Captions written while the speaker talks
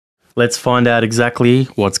Let's find out exactly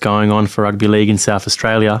what's going on for rugby league in South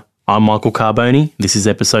Australia. I'm Michael Carboni. This is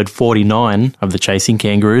episode 49 of the Chasing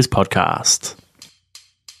Kangaroos podcast.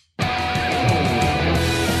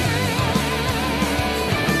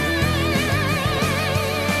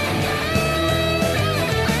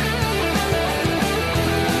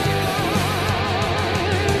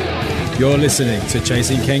 You're listening to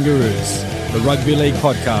Chasing Kangaroos, the rugby league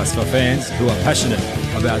podcast for fans who are passionate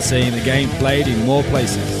about seeing the game played in more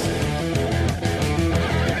places.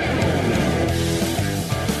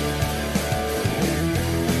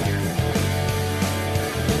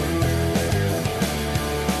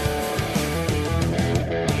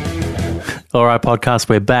 All right, podcast,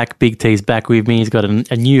 we're back. Big T's back with me. He's got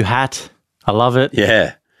a new hat. I love it.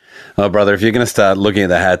 Yeah. Oh, brother, if you're going to start looking at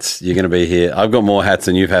the hats, you're going to be here. I've got more hats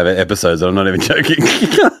than you've had episodes. I'm not even joking.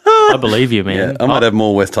 I believe you, man. Yeah, I might have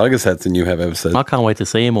more West Tigers hats than you have episodes. I can't wait to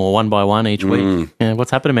see him all one by one each week. Yeah,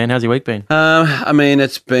 what's happening, man? How's your week been? I mean,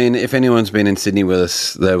 it's been, if anyone's been in Sydney with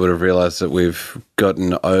us, they would have realised that we've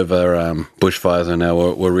gotten over bushfires and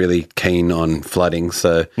now we're really keen on flooding.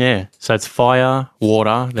 So Yeah, so it's fire,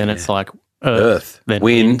 water, then it's like Earth, then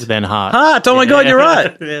wind, then heart. Heart, oh my God, you're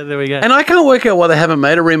right. Yeah, there we go. And I can't work out why they haven't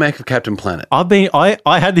made a remake of Captain Planet. I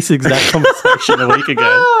had this exact conversation a week ago.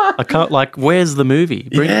 I can't, like, where's the movie?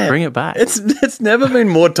 Bring it back. It's never been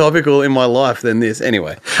more topical in my life than this.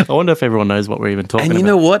 Anyway. I wonder if everyone knows what we're even talking And you about.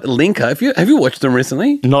 know what? Linka, have you watched them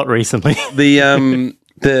recently? Not recently. The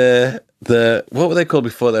what were they called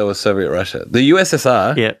before they were Soviet Russia? The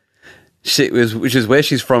USSR. Yeah. Which is where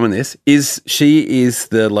she's from in this, she is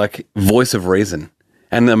the like voice of reason.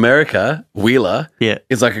 And America, Wheeler,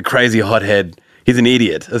 is like a crazy hothead. He's an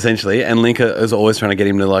idiot, essentially. And Linka is always trying to get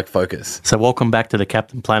him to like focus. So welcome back to the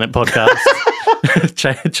Captain Planet podcast.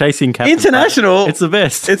 Chasing Captain International. Planet. It's the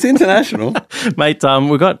best. It's international. Mate,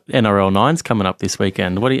 we've got NRL 9s coming up this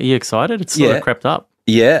weekend. Are you excited? It's sort of crept up.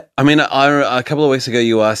 Yeah. I mean, a couple of weeks ago,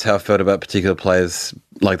 you asked how I felt about particular players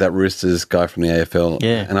like that Roosters guy from the AFL.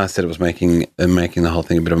 Yeah. And I said it was making the whole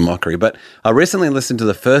thing a bit of a mockery. But I recently listened to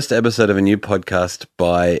the first episode of a new podcast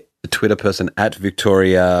by a Twitter person at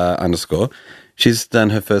Victoria_. She's done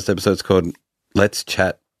her first episode. It's called Let's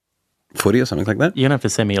Chat Footy or something like that. You're going to have to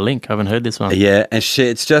send me a link. I haven't heard this one. Yeah, and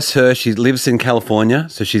it's just her. She lives in California,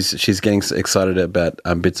 so she's getting excited about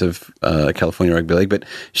bits of California rugby league, but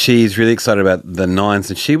she's really excited about the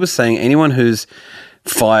Nines. And she was saying anyone who's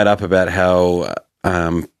fired up about how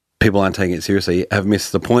people aren't taking it seriously have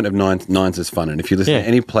missed the point of Nines is fun. And if you listen to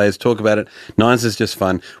any players talk about it, Nines is just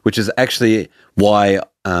fun, which is actually why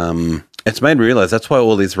it's made me realise that's why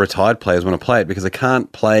all these retired players want to play it, because they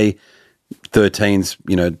can't play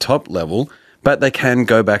 13s, top level, but they can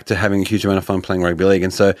go back to having a huge amount of fun playing rugby league.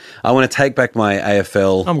 And so I want to take back my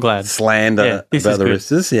AFL slander about the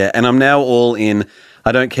Roosters. Yeah, and I'm now all in.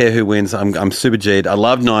 I don't care who wins. I'm super G'd. I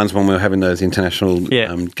loved Nines when we were having those international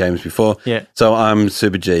games before. Yeah. So I'm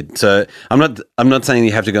super G'd. So I'm not saying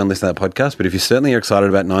you have to go and listen to that podcast, but if you certainly are excited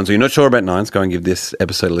about Nines or you're not sure about Nines, go and give this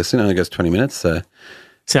episode a listen. It only goes 20 minutes, so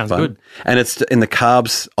sounds fun. Good. And it's in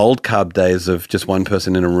the old carb days of just one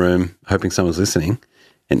person in a room hoping someone's listening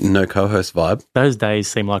and no co-host vibe. Those days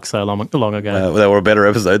seem like so long ago. They were better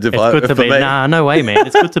episodes. It's good to be. Nah, no way, man.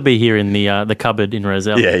 It's good to be here in the cupboard in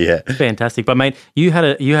Rozelle. Yeah. Fantastic. But mate, you had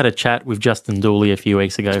a chat with Justin Dooley a few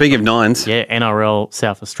weeks ago. Speaking of Nines, NRL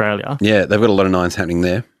South Australia. Yeah, they've got a lot of Nines happening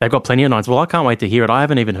there. They've got plenty of Nines. Well, I can't wait to hear it. I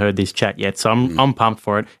haven't even heard this chat yet, so I'm pumped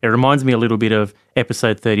for it. It reminds me a little bit of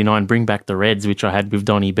episode 39, Bring Back the Reds, which I had with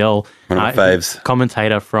Donnie Bell, one of my faves,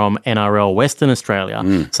 commentator from NRL Western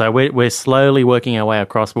Australia. So we're slowly working our way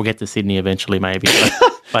across. We'll get to Sydney eventually, maybe.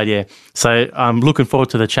 But yeah, so I'm looking forward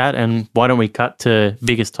to the chat. And why don't we cut to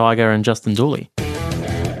Biggest Tiger and Justin Dooley?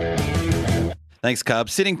 Thanks, Carb.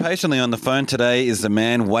 Sitting patiently on the phone today is the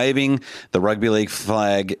man waving the rugby league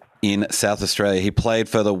flag in South Australia. He played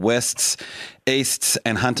for the Wests, Easts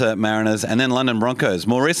and Hunter Mariners and then London Broncos.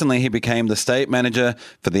 More recently, he became the state manager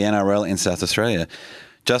for the NRL in South Australia.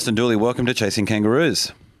 Justin Dooley, welcome to Chasing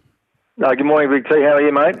Kangaroos. Good morning, Big T. How are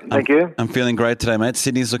you, mate? Thank you. I'm feeling great today, mate.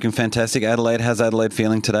 Sydney's looking fantastic. Adelaide, how's Adelaide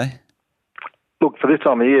feeling today? Look, for this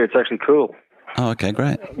time of year, it's actually cool. Oh, okay,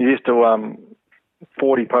 great. You're used to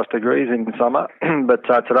 40 plus degrees in summer, but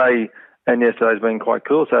today and yesterday's been quite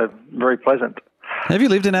cool, so very pleasant. Have you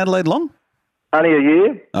lived in Adelaide long? Only a year.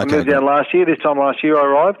 Okay, I moved down last year. This time last year I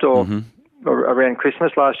arrived, or around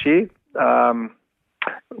Christmas last year.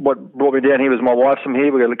 What brought me down here was my wife's from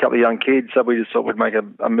here. We've got a couple of young kids, so we just thought we'd make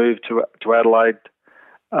a move to Adelaide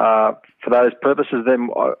for those purposes. Then,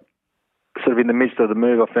 sort of in the midst of the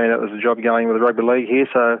move, I found out there was a job going with the rugby league here,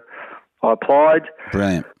 so I applied.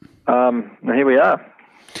 Brilliant. And here we are.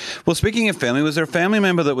 Well, speaking of family, was there a family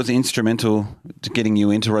member that was instrumental to getting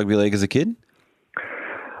you into rugby league as a kid?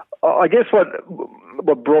 I guess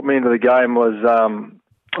what brought me into the game was,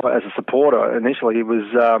 as a supporter initially, it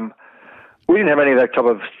was we didn't have any of that type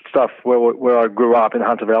of stuff where I grew up in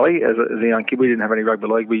Hunter Valley as a young kid. We didn't have any rugby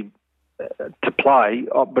league to play,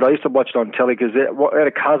 but I used to watch it on telly because I had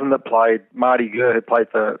a cousin that played, Marty Gurr, who played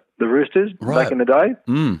for the Roosters back in the day.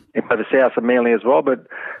 He played for South and Manly as well, but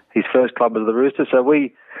his first club was the Roosters. So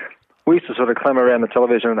we used to sort of clamber around the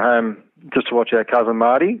television at home just to watch our cousin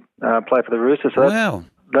Marty play for the Roosters. So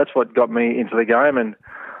that's what got me into the game and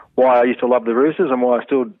why I used to love the Roosters and why I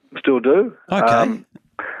still do. Okay.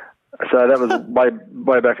 So that was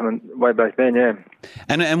way back then, yeah.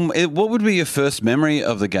 And what would be your first memory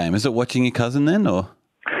of the game? Is it watching your cousin then, or?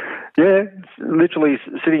 Yeah, it's literally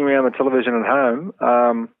sitting around the television at home,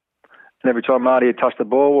 and every time Marty had touched the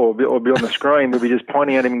ball or be on the screen, we'd be just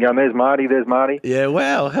pointing at him and going, "There's Marty, there's Marty." Yeah,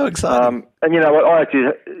 wow, how exciting! And you know what? I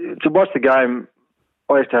actually to watch the game,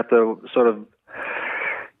 I used to have to sort of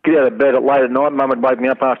get out of bed late at night. Mum would wake me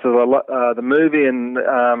up after the movie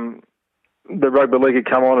and. The rugby league had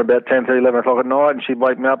come on about 10:30, 11 o'clock at night, and she'd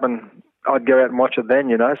wake me up and I'd go out and watch it then,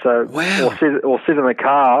 you know. So, or sit in the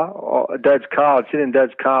car, or Dad's car. I'd sit in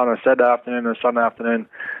Dad's car on a Saturday afternoon or Sunday afternoon,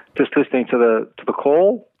 just listening to the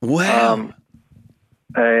call. Wow.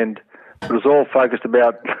 And it was all focused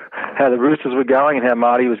about how the Roosters were going and how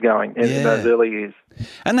Marty was going in those early years.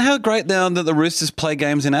 And how great now that the Roosters play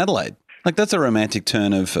games in Adelaide. Like, that's a romantic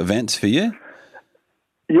turn of events for you.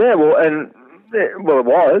 Yeah, well, it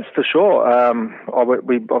was, for sure.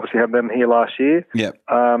 We obviously had them here last year. Yeah.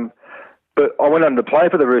 But I went on to play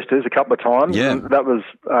for the Roosters a couple of times. Yeah. And that was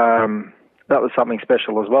something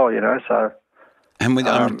special as well, you know. So.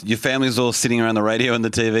 And your family's all sitting around the radio and the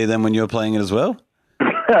TV then when you were playing it as well?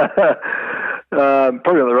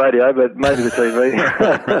 Probably on the radio, but maybe the TV.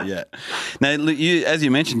 Yeah. Now, as you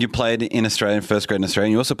mentioned, you played in Australia, first grade in Australia,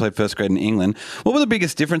 and you also played first grade in England. What were the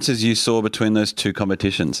biggest differences you saw between those two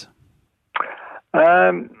competitions?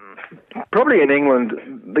 Probably in England,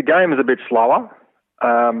 the game is a bit slower.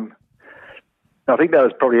 I think that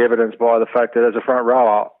was probably evidenced by the fact that as a front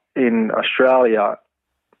rower in Australia,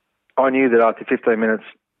 I knew that after 15 minutes,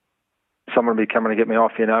 someone would be coming to get me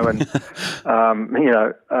off, you know, and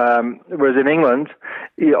whereas in England,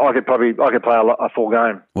 I could play a full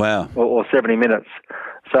game. Wow. Or 70 minutes.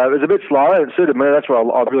 So it was a bit slower. It suited me. That's why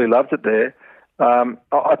I really loved it there.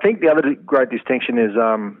 I think the other great distinction is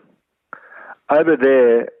over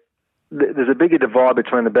there, there's a bigger divide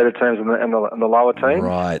between the better teams and the lower teams.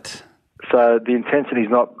 Right. So the intensity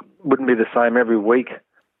wouldn't be the same every week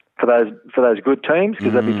for those good teams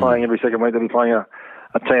because they'd be playing every second week. They'd be playing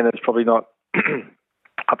a team that's probably not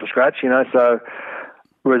up to scratch, you know. So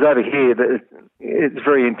whereas over here, it's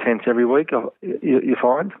very intense every week. You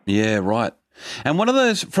find. Yeah, right. And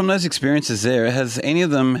from those experiences there, has any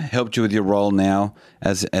of them helped you with your role now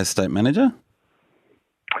as state manager?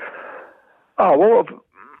 Oh, well,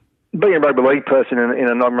 being a rugby league person in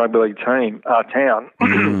a non-rugby league town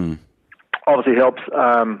obviously helps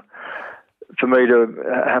for me to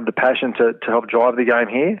have the passion to help drive the game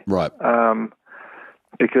here. Right.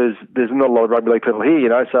 Because there's not a lot of rugby league people here, you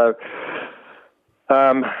know, so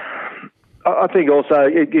I think also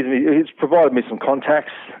it's provided me some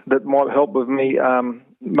contacts that might help with me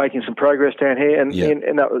making some progress down here. And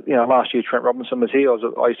that was, you know, last year Trent Robinson was here.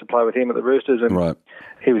 I used to play with him at the Roosters, and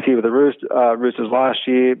he was here with the Roosters last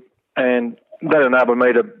year, and that enabled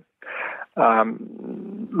me to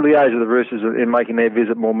liaise with the Roosters in making their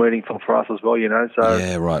visit more meaningful for us as well, you know. So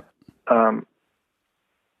yeah, right.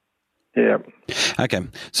 Yeah. Okay.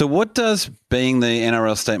 So what does being the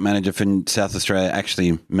NRL state manager for South Australia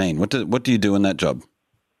actually mean? What do you do in that job?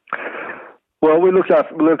 Well, we look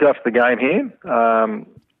after the game here.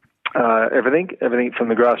 Everything from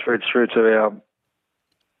the grassroots through to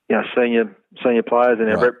our senior players and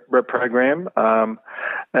our rep program,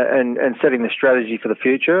 and setting the strategy for the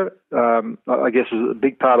future. I guess is a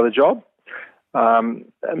big part of the job.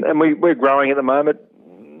 And we're growing at the moment,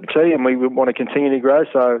 too, and we want to continue to grow.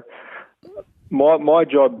 So my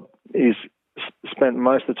job is spent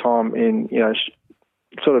most of the time in, you know,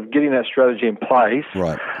 sort of getting that strategy in place,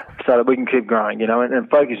 so that we can keep growing, you know, and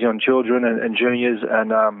focusing on children and juniors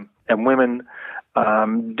and women,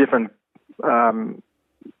 different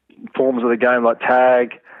forms of the game like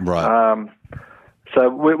tag. So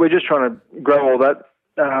we're just trying to grow all that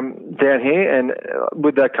down here, and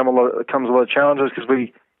with that comes a lot of challenges because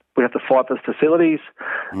we have to fight for facilities.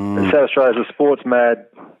 South Australia is a sports mad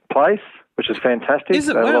place, which is fantastic. Is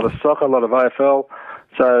it? A lot of soccer, a lot of AFL.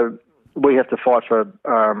 So we have to fight for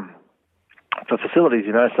facilities,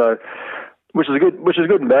 you know. So which is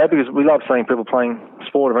good and bad because we love seeing people playing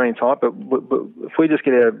sport of any type. But if we just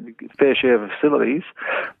get our fair share of facilities,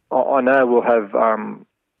 I know we'll have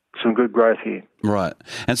some good growth here. Right.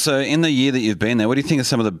 And so in the year that you've been there, what do you think are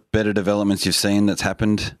some of the better developments you've seen that's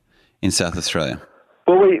happened in South Australia?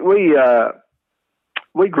 Well,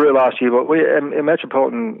 we grew last year, but in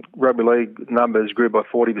Metropolitan Rugby League numbers grew by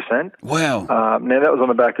 40%. Wow. Now, that was on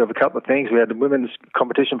the back of a couple of things. We had the women's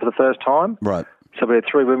competition for the first time. Right. So we had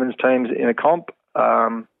 3 women's teams in a comp.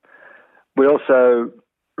 We also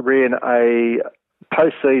ran a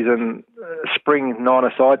post-season spring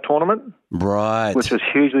 9-a-side tournament. Right. Which was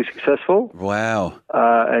hugely successful. Wow.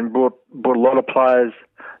 And brought a lot of players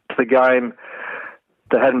to the game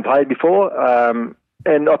that hadn't played before.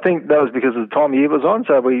 And I think that was because of the time of year it was on.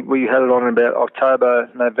 So we had it on in about October,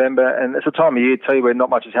 November. And it's a time of year, too, where not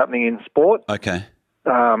much is happening in sport. Okay.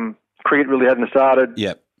 Cricket really hadn't started.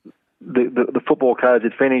 Yep. The football codes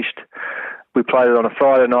had finished. We played it on a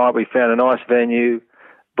Friday night. We found a nice venue.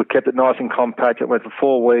 We kept it nice and compact. It went for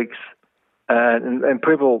 4 weeks. And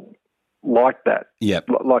people liked that. Yep.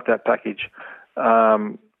 Liked that package.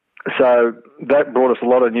 So that brought us a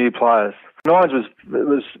lot of new players. Nines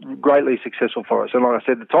was greatly successful for us. And like I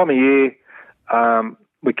said, the time of year,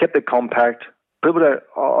 we kept it compact.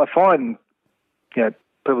 I find,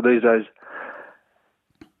 people these days,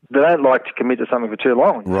 they don't like to commit to something for too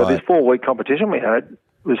long. Right. So this 4-week competition we had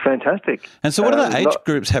was fantastic. And so what are the age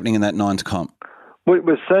groups happening in that Nines comp?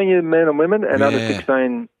 We're senior men and women and under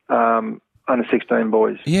 16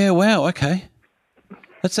 boys. Yeah, wow, okay.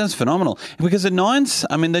 That sounds phenomenal. Because the Nines,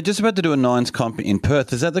 I mean, they're just about to do a Nines comp in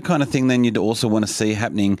Perth. Is that the kind of thing then you'd also want to see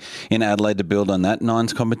happening in Adelaide to build on that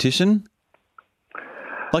Nines competition?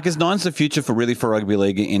 Like, is Nines the future for rugby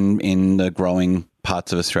league in the growing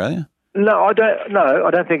parts of Australia? No, I don't. No,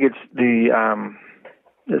 I don't think it's the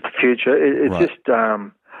future. It's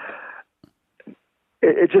right.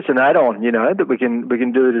 It's just an add-on, that we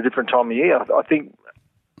can do at a different time of year. I think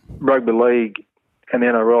rugby league and the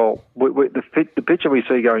NRL, the picture we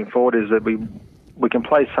see going forward is that we can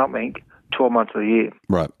play something 12 months of the year.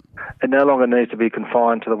 Right. It no longer needs to be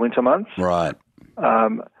confined to the winter months. Right.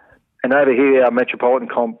 And over here, our Metropolitan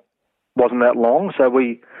comp wasn't that long, so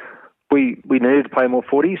we needed to play more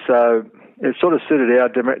footy. So it sort of suited our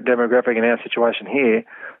demographic and our situation here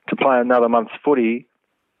to play another month's footy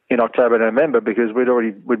in October, November, because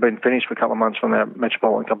we'd been finished for a couple of months from our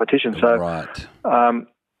Metropolitan competition. So right.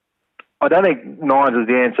 I don't think Nines is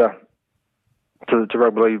the answer to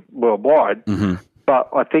rugby league worldwide, but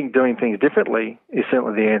I think doing things differently is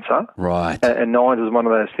certainly the answer. Right. And Nines is one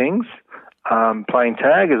of those things. Playing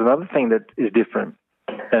tag is another thing that is different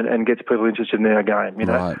and gets people interested in our game.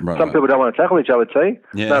 Right, Some people don't want to tackle each other,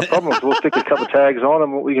 Yeah. No problem. So we'll stick a couple of tags on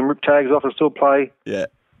and we can rip tags off and still play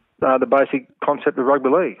the basic concept of rugby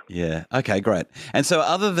league. Yeah. Okay, great. And so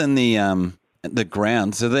other than the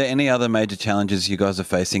grounds, are there any other major challenges you guys are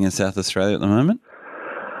facing in South Australia at the moment?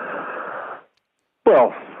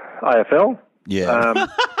 Well, AFL. Yeah.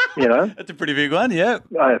 That's a pretty big one, yeah.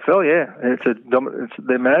 AFL, yeah.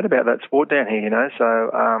 They're mad about that sport down here,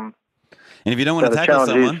 so... and if you don't want to tackle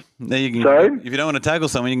someone, there you can. Sorry? If you don't want to tackle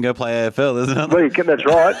someone, you can go play AFL. There's another. Well, that's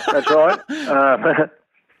right. That's right.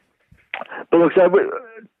 But look, so we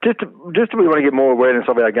want to get more awareness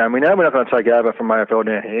of our game. We know we're not going to take over from AFL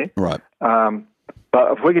down here. Right.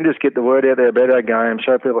 But if we can just get the word out there about our game,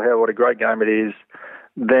 show people what a great game it is,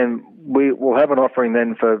 then we will have an offering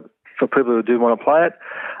then for people who do want to play it.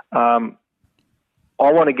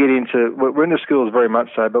 I want to get into, we're in the schools very much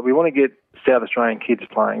so, but we want to get South Australian kids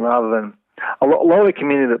playing rather than, a lot of the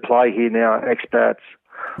community that play here now are expats,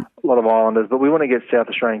 a lot of islanders, but we want to get South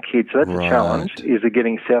Australian kids. So that's the challenge, is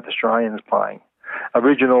getting South Australians playing.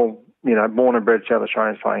 Original, born and bred South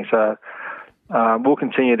Australians playing. So we'll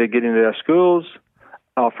continue to get into our schools,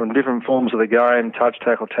 from different forms of the game, touch,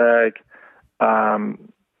 tackle, tag, to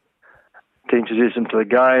introduce them to the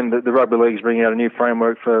game. The Rugby League is bringing out a new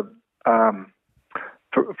framework for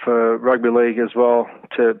rugby league as well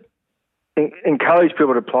to encourage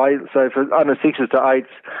people to play. So for under 6s to 8s,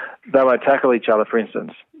 they won't tackle each other, for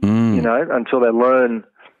instance. Until they learn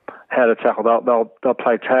how to tackle. They'll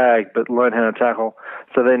play tag, but learn how to tackle.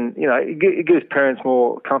 So then, it gives parents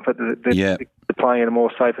more comfort that they're playing in a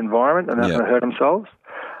more safe environment and they're not going to hurt themselves.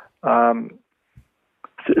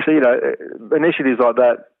 Initiatives like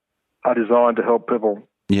that are designed to help people.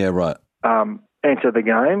 Yeah, right. Enter the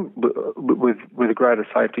game with a greater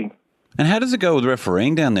safety. And how does it go with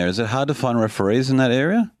refereeing down there? Is it hard to find referees in that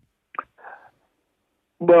area?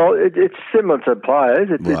 Well, it's similar to players.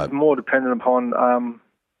 It's more dependent upon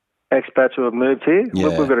expats who have moved here.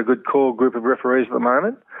 Yeah. We've got a good core group of referees at the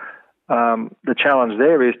moment. The challenge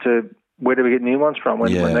there is to where do we get new ones from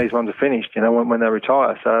when these ones are finished, when they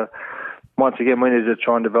retire. So once again, we need to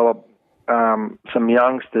try and develop some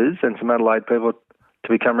youngsters and some Adelaide people to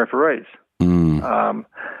become referees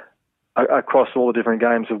across all the different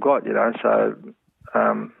games we've got, So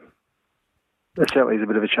it certainly is a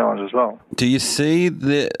bit of a challenge as well. Do you see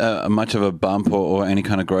much of a bump or any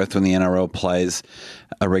kind of growth when the NRL plays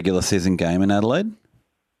a regular season game in Adelaide?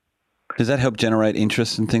 Does that help generate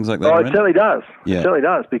interest and things like that? Oh, it certainly does. Yeah. It certainly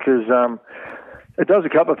does because it does a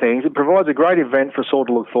couple of things. It provides a great event for us all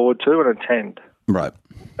to look forward to and attend. Right.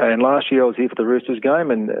 And last year I was here for the Roosters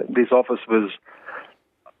game, and this office was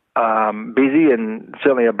busy and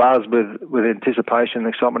certainly abuzz with anticipation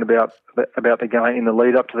and excitement about the game in the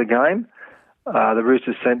lead up to the game. The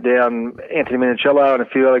Roosters sent down Anthony Minicello and a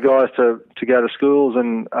few other guys to go to schools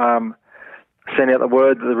and send out the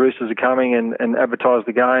word that the Roosters are coming and advertise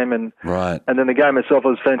the game. And then the game itself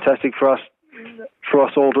was fantastic for us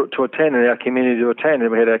all to attend and our community to attend.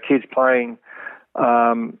 And we had our kids playing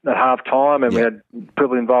at half time and we had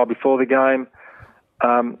people involved before the game.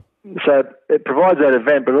 So it provides that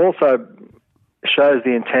event, but it also shows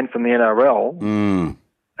the intent from the NRL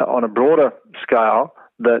on a broader scale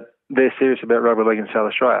that they're serious about rugby league in South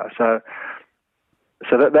Australia. So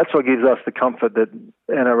that's what gives us the comfort that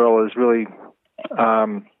NRL is really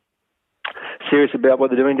serious about what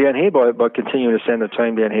they're doing down here by continuing to send the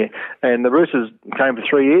team down here. And the Roosters came for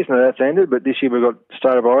 3 years, and that's ended, but this year we've got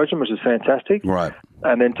State of Origin, which is fantastic. Right.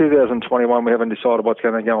 And then 2021, we haven't decided what's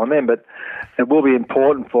going to go on then, but it will be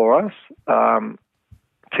important for us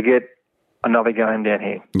to get another game down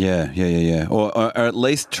here. Yeah. Or at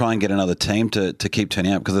least try and get another team to keep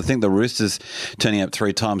turning up, because I think the Roosters turning up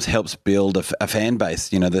 3 times helps build a fan base.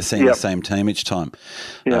 They're seeing the same team each time.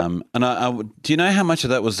 And do you know how much of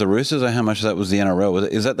that was the Roosters or how much of that was the NRL?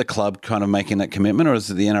 Is that the club kind of making that commitment, or is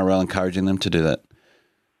it the NRL encouraging them to do that?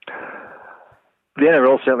 The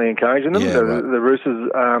NRL certainly encouraging them. Yeah, The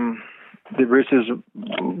Roosters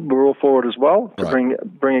were all for it as well to bring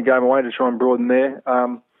a game away to try and broaden their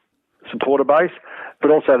supporter base,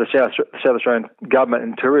 but also the South Australian government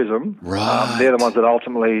and tourism. Right. They're the ones that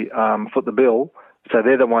ultimately foot the bill, so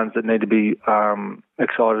they're the ones that need to be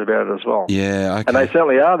excited about it as well. Yeah, okay. And they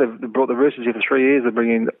certainly are. They've brought the Roosters here for 3 years. They're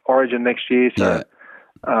bringing Origin next year, so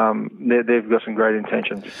they've got some great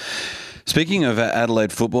intentions. Speaking of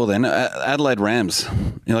Adelaide football then, Adelaide Rams,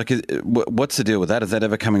 what's the deal with that? Is that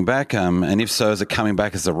ever coming back? And if so, is it coming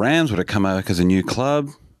back as the Rams? Would it come back as a new club?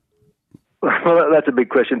 Well, that's a big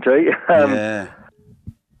question, T. It's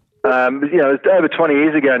over 20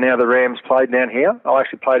 years ago now the Rams played down here. I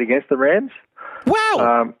actually played against the Rams.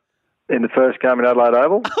 Wow. In the first game at Adelaide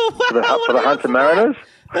Oval for the Hunter Mariners.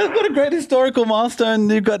 What a great historical milestone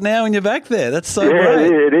you've got now in your back there. That's so great.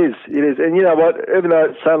 Yeah, it is. And you know what? Even though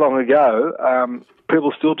it's so long ago,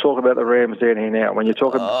 people still talk about the Rams down here now. When you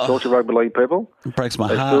talk to rugby league people, it breaks my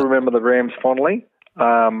they heart. still remember the Rams fondly.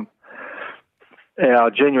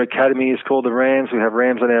 Our junior academy is called the Rams. We have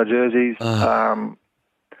Rams on our jerseys. We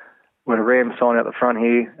had a Rams sign out the front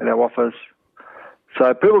here at our office.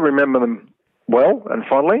 So people remember them well and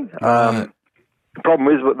fondly. The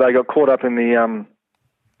problem is that they got caught up in the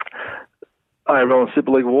AFL and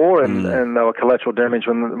Super League war, and they were collateral damage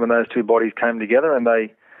when those two bodies came together, and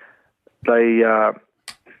they were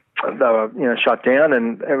shut down,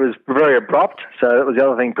 and it was very abrupt. So that was the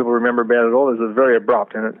other thing people remember about it all. It was very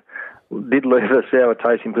abrupt, and it did leave a sour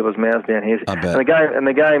taste in people's mouths down here. I bet. And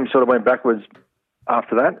the game sort of went backwards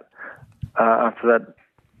after that. After that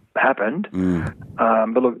happened,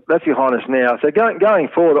 but look, that's behind us now. So going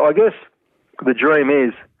forward, I guess the dream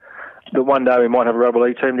is that one day we might have a rugby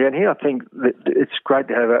league team down here. I think that it's great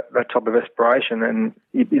to have that type of aspiration, and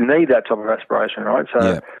you need that type of aspiration, right?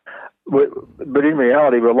 So, but in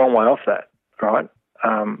reality, we're a long way off that, right?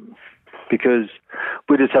 Because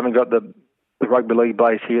we just haven't got the rugby league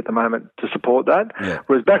base here at the moment to support that. Yeah.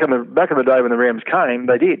 Whereas back in the day when the Rams came,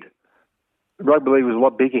 they did. Rugby league was a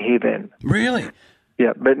lot bigger here then. Really?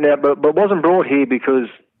 Yeah, but wasn't brought here because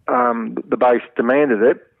the base demanded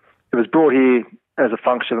it. It was brought here as a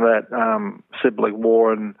function of that Super League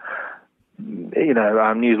war, and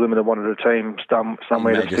News Limited wanted a team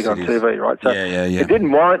somewhere to stick on TV, right? So it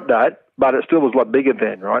didn't warrant that, but it still was a lot bigger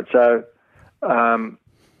then, right? So, going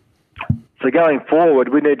forward,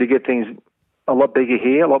 we need to get things a lot bigger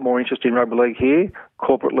here, a lot more interest in rugby league here,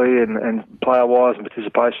 corporately and player-wise and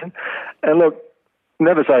participation. And look,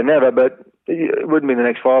 never say never, but it wouldn't be in the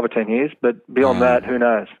next 5 or 10 years. But beyond that, who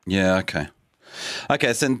knows? Yeah, okay.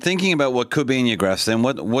 Okay, so thinking about what could be in your graphs, then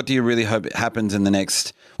what do you really hope happens in the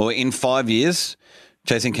next, or in 5 years,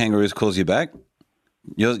 Chasing Kangaroos calls you back?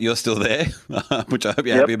 you're still there, which I hope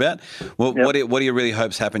you're happy about. Well, what do you really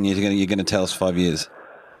hope's happen? You're going to tell us 5 years.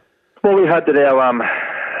 Well, we hope that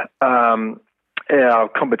our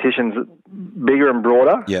competition's bigger and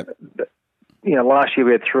broader. Yep. Last year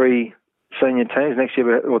we had 3 senior teams. Next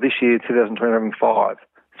year, this year, 2020, having 5.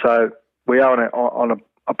 So we are on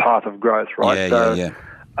a path of growth, right? Yeah.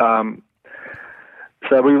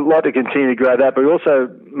 So we would like to continue to grow that, but we also,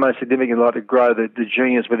 most significantly, like to grow the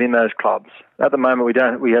juniors within those clubs. At the moment,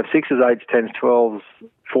 we have 6s, 8s, 10s, 12s,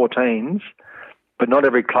 14s, but not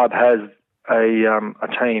every club has a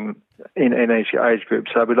team in each age group.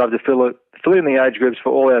 So we'd love to fill in the age groups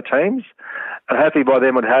for all our teams, and hopefully by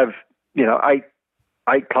then we'd have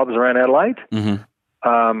 8 clubs around Adelaide,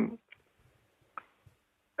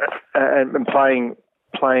 and playing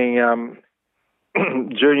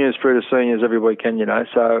juniors through to seniors every weekend.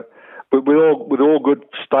 So with all good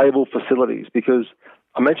stable facilities, because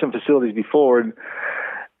I mentioned facilities before, and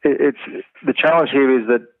it's the challenge here is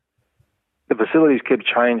that the facilities keep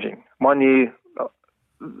changing. One year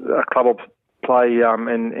a club will play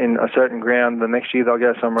in a certain ground, the next year they'll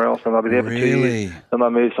go somewhere else, and they'll be there for 2 years, and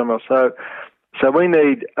they'll move somewhere else. So we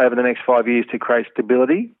need, over the next 5 years, to create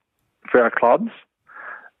stability for our clubs,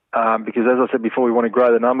 because, as I said before, we want to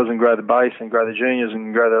grow the numbers and grow the base and grow the juniors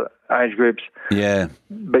and grow the age groups. Yeah.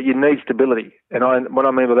 But you need stability. And what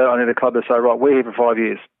I mean by that, I need a club to say, right, we're here for 5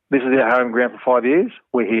 years. This is our home ground for 5 years.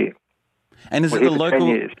 We're here. And is it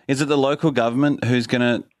the local government who's going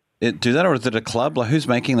to do that, or is it a club? Like, who's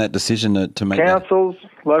making that decision to make councils,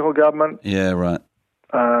 local government? Yeah, right.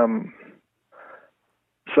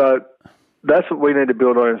 So that's what we need to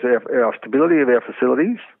build on, is our stability of our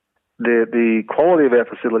facilities, the quality of our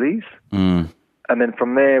facilities, and then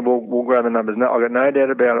from there we'll grow the numbers. No, I've got no doubt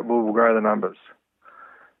about it. We'll grow the numbers,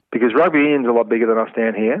 because rugby union's a lot bigger than us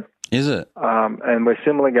down here. Is it? And we're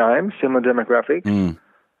similar games, similar demographics,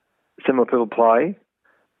 similar people play.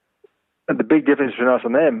 And the big difference between us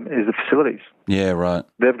and them is the facilities. Yeah, right.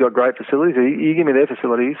 They've got great facilities. You give me their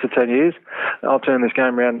facilities for 10 years, I'll turn this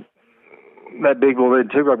game around. That big will lead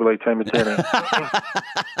 2 rugby league teams turning.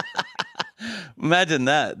 Imagine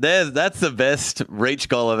that. That's the best reach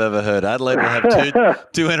goal I've ever heard. Adelaide will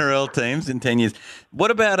have two NRL teams in 10 years.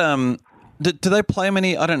 What about do they play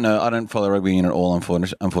many? I don't know. I don't follow rugby union at all,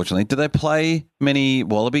 unfortunately. Do they play many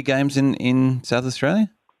Wallaby games in South Australia?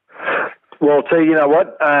 Well, tell you know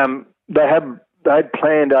what? They had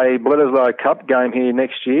planned a Bledisloe Cup game here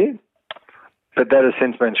next year, but that has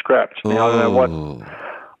since been scrapped. Now, I don't know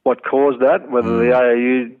what caused that, whether the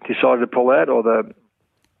AAU decided to pull out or the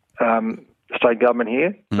state government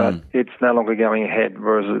here, but it's no longer going ahead.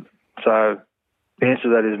 So the answer to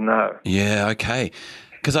that is no. Yeah, okay.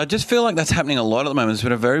 Because I just feel like that's happening a lot at the moment. There's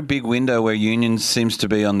been a very big window where union seems to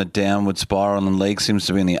be on the downward spiral and the league seems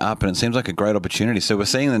to be in the up, and it seems like a great opportunity. So we're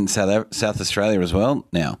seeing it in South Australia as well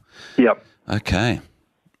now. Yep. Okay.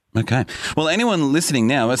 Well, anyone listening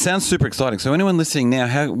now, it sounds super exciting. So anyone listening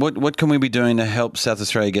now, what can we be doing to help South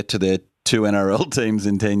Australia get to their 2 NRL teams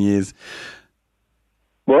in 10 years?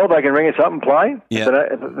 Well, they can ring us up and play. Yeah.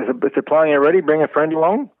 If they're playing already, bring a friend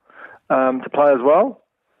along to play as well.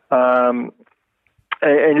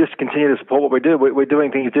 And just continue to support what we do. We're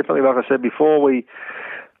doing things differently. Like I said before, we're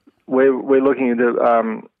looking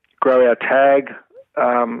to grow our tag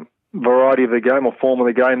variety of the game or form of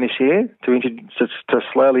the game this year to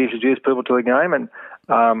slowly introduce people to the game. And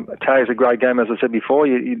tag is a great game, as I said before.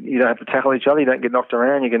 You don't have to tackle each other. You don't get knocked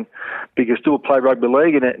around. You can still play rugby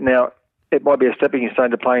league. And now it might be a stepping stone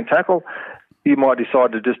to playing tackle. You might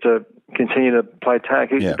decide to continue to play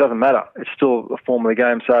tag. It doesn't matter. It's still a form of the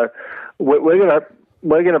game. So we're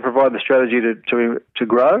going to provide the strategy to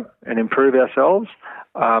grow and improve ourselves.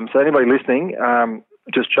 So anybody listening,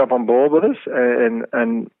 just jump on board with us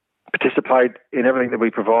and participate in everything that we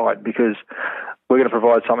provide, because we're going to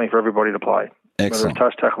provide something for everybody to play. Excellent. Whether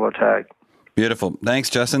it's touch, tackle or tag. Beautiful. Thanks,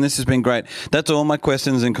 Justin. This has been great. That's all my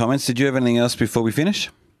questions and comments. Did you have anything else before we finish?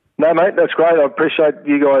 No, mate, that's great. I appreciate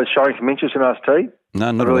you guys showing some interest in us too.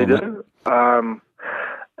 No, not I really do. And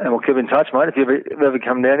we'll keep in touch, mate. If you ever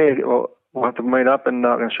come down here, we'll have to meet up and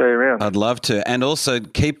I can show you around. I'd love to. And also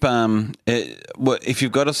keep, if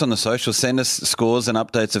you've got us on the social, send us scores and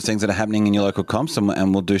updates of things that are happening in your local comps,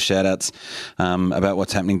 and we'll do shout-outs about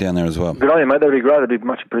what's happening down there as well. Good on you, mate. That'd be great. That'd be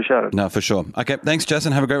much appreciated. No, for sure. Okay, thanks,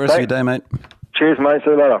 Justin. Have a great rest of your day, mate. Cheers, mate.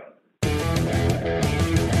 See you later.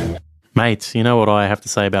 Mates, you know what I have to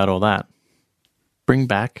say about all that? Bring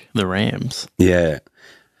back the Rams. Yeah.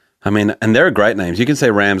 I mean, and there are great names. You can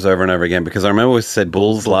say Rams over and over again because I remember we said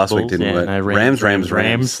Bulls last week, didn't we? No, Rams.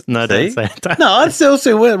 No, See? don't say it. No, I'd still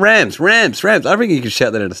say Rams. I think you could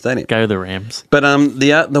shout that at a stadium. Go the Rams. But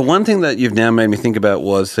the one thing that you've now made me think about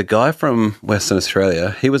was the guy from Western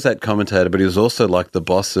Australia. He was that commentator, but he was also like the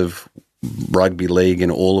boss of rugby league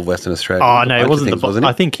in all of Western Australia. Oh no, he wasn't the boss. Wasn't he?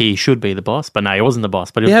 I think he should be the boss, but no, he wasn't the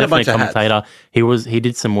boss. But he was had a definitely a bunch of commentator. He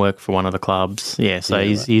did some work for one of the clubs. Yeah, so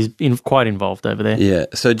he's quite involved over there. Yeah,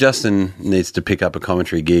 so Justin needs to pick up a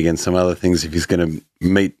commentary gig and some other things if he's going to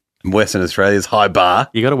meet Western Australia's high bar.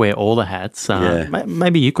 You got to wear all the hats.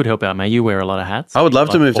 Maybe you could help out, mate. You wear a lot of hats. I would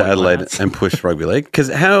love to move to 41 Adelaide hats. and push rugby league because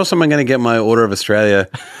how else am I going to get my Order of Australia,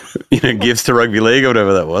 gifts to rugby league or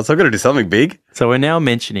whatever that was? I've got to do something big. So we're now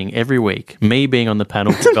mentioning every week me being on the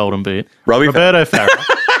panel for Golden Boot, Roberto Farrell,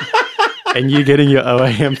 and you getting your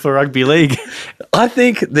OAM for rugby league. I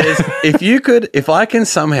think if I can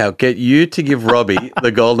somehow get you to give Robbie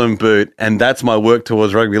the Golden Boot and that's my work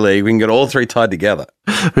towards rugby league, we can get all three tied together.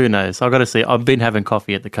 Who knows? I've got to see. I've been having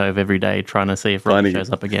coffee at the Cove every day trying to see if Robbie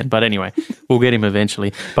shows up again. But anyway, we'll get him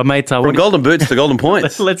eventually. But mate, From Golden Boots to Golden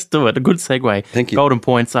Points. let's do it. A good segue. Thank you. Golden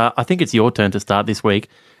Points. I think it's your turn to start this week.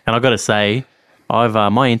 And I've got to say,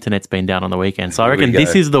 my internet's been down on the weekend. So I reckon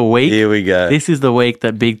this is the week. Here we go. This is the week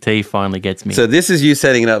that Big T finally gets me. So this is you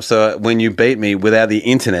setting it up so when you beat me without the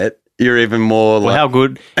internet, you're even more well, like... how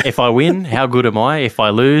good, if I win, how good am I? If I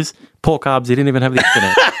lose, poor Carbs, he didn't even have the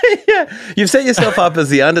internet. Yeah, you've set yourself up as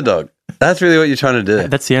the underdog. That's really what you're trying to do.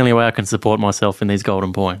 That's the only way I can support myself in these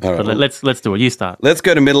Golden Points. All right, But let's do it. You start. Let's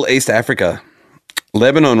go to Middle East Africa.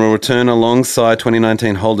 Lebanon will return alongside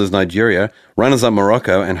 2019 holders Nigeria, runners-up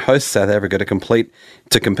Morocco, and host South Africa to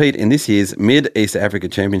compete in this year's Mid-East Africa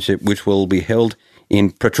Championship, which will be held in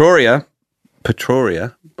Pretoria,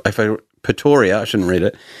 I shouldn't read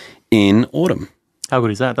it, in autumn. How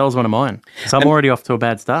good is that? That was one of mine. So I'm already off to a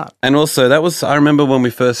bad start. And also, I remember when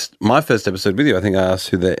my first episode with you, I think I asked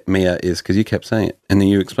who the Mia is because you kept saying it, and then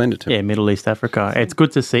you explained it to me. Yeah, Middle East Africa. It's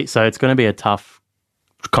good to see. So it's going to be a tough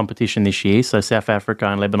competition this year. So South Africa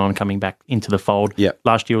and Lebanon coming back into the fold. Yeah.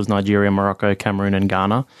 Last year was Nigeria, Morocco, Cameroon and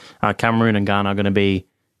Ghana. Cameroon and Ghana are going to be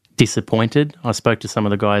disappointed. I spoke to some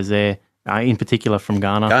of the guys there, in particular from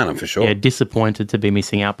Ghana. Ghana, for sure. Yeah, disappointed to be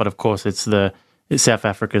missing out. But of course, it's South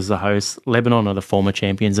Africa's the host. Lebanon are the former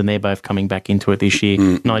champions, and they're both coming back into it this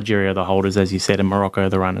year. Nigeria are the holders, as you said, and Morocco are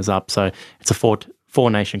the runners-up. So it's a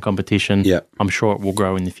four-nation competition. Yeah. I'm sure it will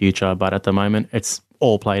grow in the future, but at the moment, it's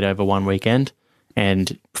all played over one weekend,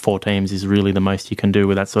 and 4 teams is really the most you can do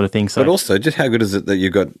with that sort of thing. So But also, just how good is it that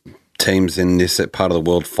you've got teams in this part of the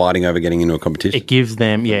world fighting over getting into a competition? it gives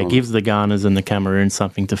them, it gives the Ghanas and the Cameroons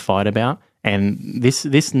something to fight about. And this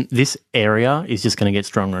area is just going to get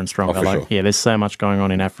stronger and stronger. Oh, for sure. Yeah, there's so much going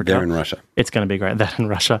on in Africa. They're in Russia. It's going to be great. That in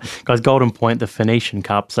Russia. Guys, Golden Point, the Phoenician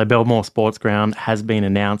Cup. So Belmore Sports Ground has been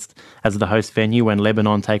announced as the host venue when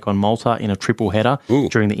Lebanon take on Malta in a triple header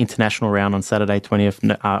during the international round on Saturday,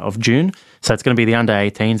 20th of June. So it's going to be the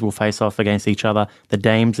under-18s will face off against each other. The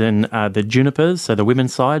Dames and the Junipers, so the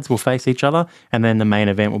women's sides, will face each other. And then the main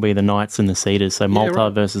event will be the Knights and the Cedars. So Malta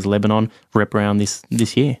versus Lebanon rep round this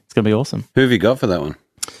year. It's going to be awesome. Who have you got for that one?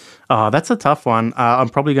 Oh, that's a tough one. I'm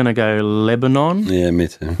probably going to go Lebanon. Yeah, me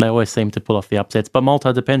too. They always seem to pull off the upsets. But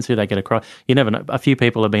Malta, depends who they get across. You never know. A few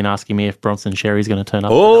people have been asking me if Bronson Sherry's going to turn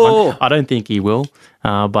up. For that one. I don't think he will.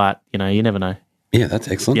 But, you never know. Yeah, that's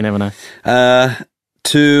excellent. You never know.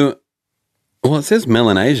 It says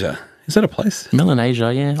Melanesia. Is that a place?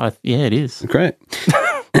 Melanesia, yeah, it is. Great.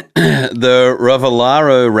 The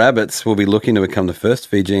Ravalaru Rabbits will be looking to become the first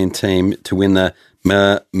Fijian team to win the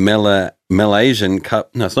Malaysian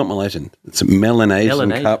Cup. No, it's not Malaysian. It's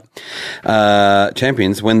Melanesian Cup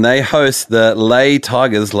champions when they host the Lei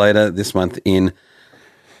Tigers later this month in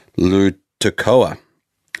Lutukoa.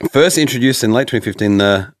 First introduced in late 2015,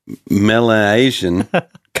 the Melanesian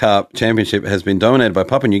Cup Championship has been dominated by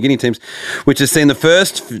Papua New Guinea teams, which has seen the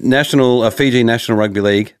first Fiji National Rugby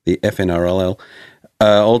League, the FNRLL,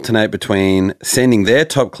 alternate between sending their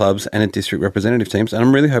top clubs and a district representative teams, and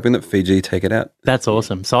I'm really hoping that Fiji take it out. That's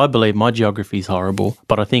awesome. So I believe my geography is horrible,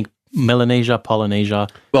 but I think Melanesia, Polynesia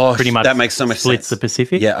pretty much that makes so much splits sense. the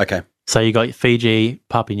Pacific. Yeah, okay. So you got Fiji,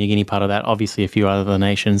 Papua New Guinea part of that, obviously a few other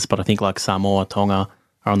nations, but I think like Samoa, Tonga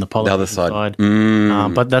are on the Polynesian other side.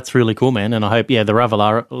 But that's really cool, man. And I hope, the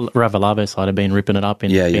Ravalaru side have been ripping it up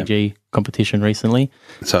in Fiji competition recently.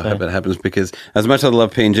 So I hope it happens because as much as I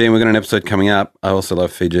love PNG and we've got an episode coming up, I also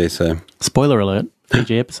love Fiji. So spoiler alert,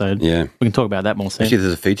 Fiji episode. Yeah. We can talk about that more soon. Actually,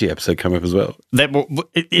 there's a Fiji episode coming up as well.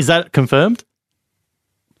 Is that confirmed?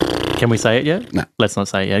 Can we say it yet? No. Let's not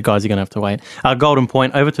say it yet. Guys, you're going to have to wait. Golden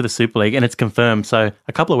Point over to the Super League, and it's confirmed. So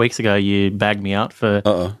a couple of weeks ago, you bagged me out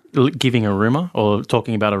for giving a rumour or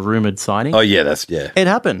talking about a rumoured signing. Oh, yeah, yeah. It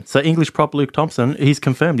happened. So English prop Luke Thompson, he's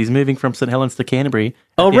confirmed. He's moving from St Helens to Canterbury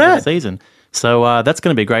at the end of the season. So that's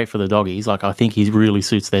going to be great for the Doggies. Like, I think he really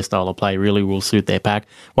suits their style of play, really will suit their pack.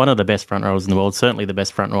 One of the best front rowers in the world, certainly the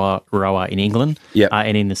best front rower in England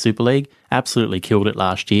and in the Super League. Absolutely killed it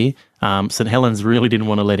last year. St Helens really didn't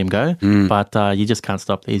want to let him go, but you just can't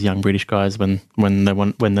stop these young British guys when the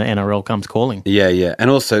NRL comes calling. Yeah. And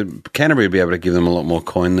also, Canterbury would be able to give them a lot more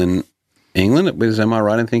coin than England. Am I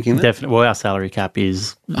right in thinking that? Definitely. Well, our salary cap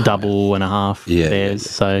is double and a half theirs.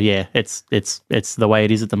 So yeah, it's the way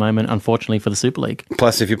it is at the moment, unfortunately, for the Super League.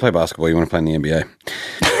 Plus, if you play basketball, you want to play in the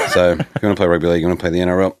NBA. So if you want to play rugby league, you want to play the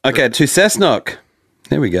NRL. Okay, to Cessnock.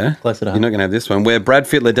 There we go. Closer to home. You're not going to have this one. Where Brad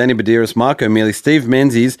Fittler, Danny Badiris, Mark O'Mealy, Steve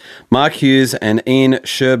Menzies, Mark Hughes and Ian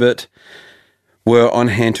Sherbert were on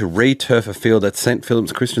hand to re-turf a field at St.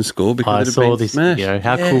 Philip's Christian School because I it had saw been this smashed. video.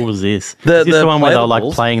 How cool was this? The- Is this the the one where they were like playable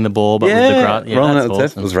balls? playing the ball but with the grass? Yeah, rolling that's out the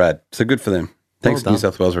turf awesome. was rad. So good for them. Thanks to New done.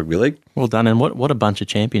 South Wales Rugby League. Well done. And what a bunch of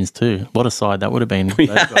champions too. What a side that would have been.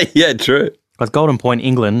 Yeah, true. It's Golden Point,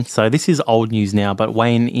 England. So this is old news now, but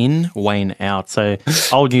Wayne in, Wayne out. So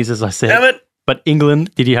old news, as I said. Damn it. But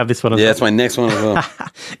England, did you have this one as Yeah, well? that's my next one as well.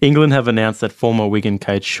 England have announced that former Wigan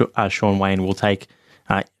coach Sean Wayne will take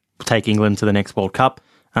England to the next World Cup.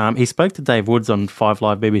 He spoke to Dave Woods on 5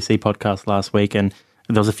 Live BBC podcast last week, and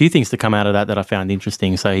there was a few things to come out of that I found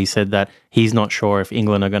interesting. So he said that he's not sure if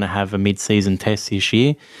England are going to have a mid-season test this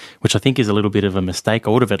year, which I think is a little bit of a mistake.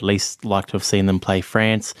 I would have at least liked to have seen them play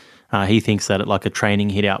France. He thinks that like a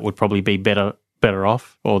training hit-out would probably be better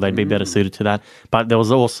off, or they'd be better suited to that. But there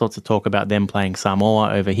was all sorts of talk about them playing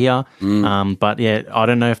Samoa over here. But yeah, I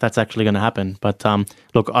don't know if that's actually going to happen. But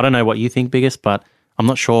look, I don't know what you think, Biggest, but I'm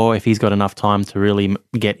not sure if he's got enough time to really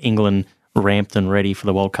get England ramped and ready for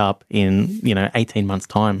the World Cup in 18 months'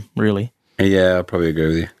 time. Really, Yeah, I probably agree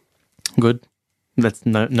with you. good. That's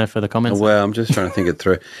no further comments. Well, I'm just trying to think it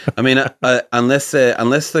through. I mean, unless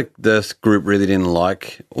the group really didn't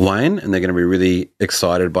like Wayne and they're going to be really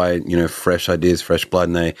excited by fresh ideas, fresh blood,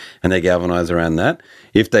 and they galvanise around that.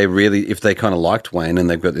 If they kind of liked Wayne and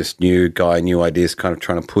they've got this new guy, new ideas, kind of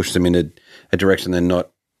trying to push them in a direction they're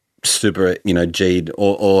not super G'd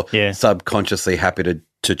or subconsciously happy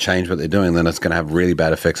to change what they're doing, then it's going to have really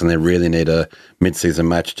bad effects, and they really need a mid-season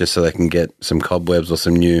match just so they can get some cobwebs or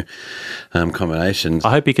some new combinations.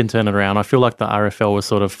 I hope he can turn it around. I feel like the RFL was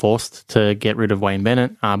sort of forced to get rid of Wayne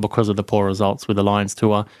Bennett because of the poor results with the Lions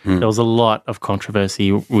tour. There was a lot of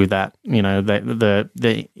controversy with that.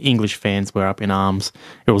 The English fans were up in arms.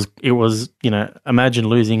 It was imagine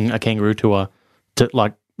losing a Kangaroo tour to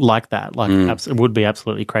like that. It would be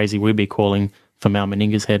absolutely crazy. We'd be calling for Mal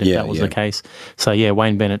Meninga's head if that was the case. So, yeah,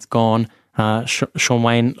 Wayne Bennett's gone. Sean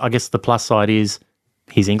Wayne, I guess the plus side is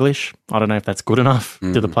he's English. I don't know if that's good enough.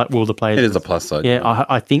 Will the players... It is a plus side. Yeah,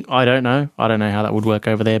 I think... I don't know. I don't know how that would work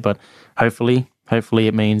over there, but hopefully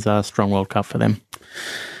it means a strong World Cup for them.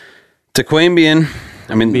 To Queanbeyan,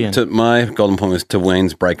 my golden point was to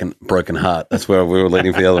Wayne's broken heart. That's where we were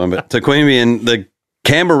leading for the other one. But to Queanbeyan, the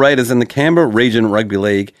Canberra Raiders and the Canberra Region Rugby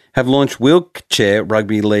League have launched wheelchair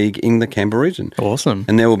rugby league in the Canberra region. Awesome.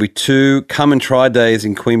 And there will be 2 come and try days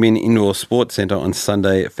in Queanbeyan Indoor Sports Centre on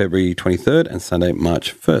Sunday, February 23rd and Sunday,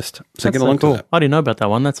 March 1st. So get along to that. I didn't know about that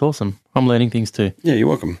one. That's awesome. I'm learning things too. Yeah, you're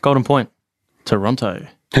welcome. Golden Point, Toronto.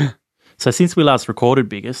 So since we last recorded,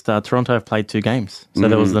 Biggest, Toronto have played 2 games. So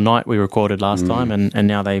there was the night we recorded last time, and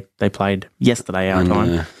now they played yesterday our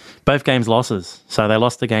time. Both games losses. So they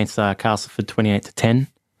lost against Castleford 28-10,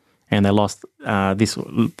 and they lost this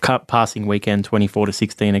passing weekend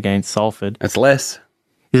 24-16 against Salford. It's less.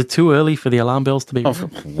 Is it too early for the alarm bells to be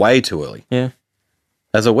ringing? Way too early. Yeah.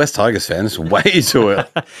 As a West Tigers fan, it's way too early.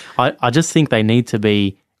 I just think they need to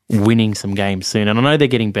be winning some games soon. And I know they're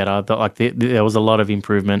getting better. There was a lot of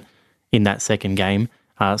improvement in that second game.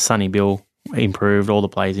 Sonny Bill improved, all the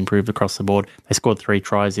players improved across the board. They scored 3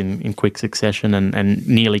 tries in quick succession and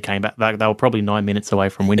nearly came back. They were probably 9 minutes away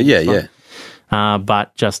from winning. Yeah.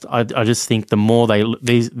 But I just think the more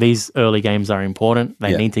these early games are important.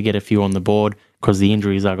 They need to get a few on the board because the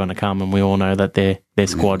injuries are going to come, and we all know that their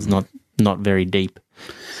squad's not very deep.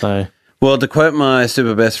 So. Well, to quote my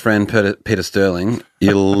super best friend Peter Sterling,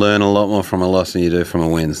 you'll learn a lot more from a loss than you do from a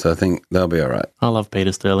win. So I think they'll be all right. I love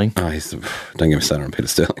Peter Sterling. Oh, don't get me started on Peter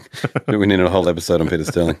Sterling. We need a whole episode on Peter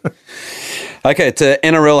Sterling. Okay, to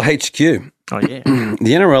NRL HQ. Oh, yeah.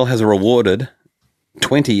 The NRL has rewarded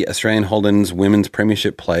 20 Australian Holdings women's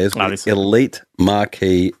premiership players with elite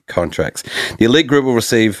marquee contracts. The elite group will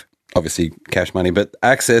receive obviously cash money, but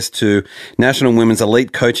access to national women's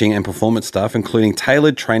elite coaching and performance staff, including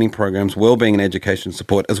tailored training programs, wellbeing and education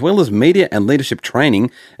support, as well as media and leadership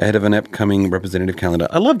training ahead of an upcoming representative calendar.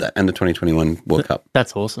 I love that. And the 2021 World Cup.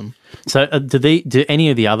 That's awesome. So do any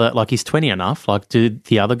of the other, like, is 20 enough? Like, do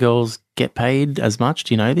the other girls get paid as much?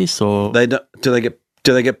 Do you know this? Or Do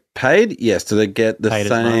they get paid? Yes. Do they get the Paid as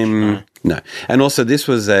same? much? No. And also this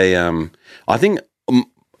was I think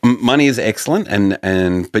money is excellent,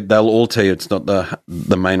 but they'll all tell you it's not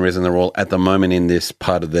the main reason they're all at the moment in this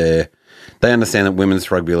part of their. They understand that women's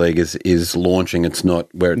rugby league is launching. It's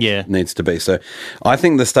not where it needs to be. So I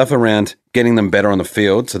think the stuff around getting them better on the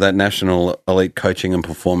field, so that national elite coaching and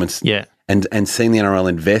performance, and seeing the NRL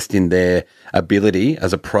invest in their ability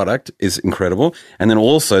as a product is incredible. And then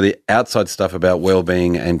also the outside stuff about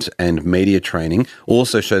wellbeing and media training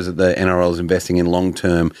also shows that the NRL is investing in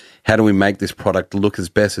long-term, how do we make this product look as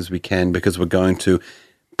best as we can, because we're going to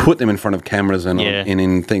put them in front of cameras and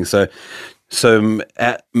in things. So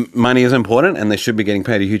money is important, and they should be getting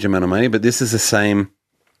paid a huge amount of money, but this is the same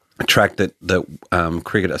track that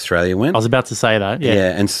Cricket Australia went. I was about to say that,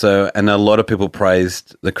 yeah. And a lot of people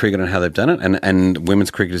praised the cricket and how they've done it, and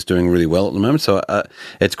women's cricket is doing really well at the moment. So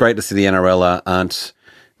it's great to see the NRL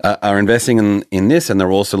are investing in this, and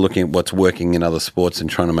they're also looking at what's working in other sports and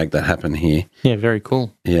trying to make that happen here. Yeah, very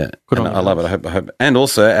cool. Yeah, Good on you I love it. I hope, and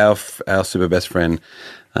also our super best friend,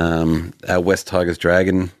 our West Tigers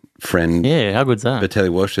Dragon friend. Yeah, how good's that?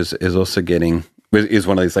 Vitelli Walsh is also is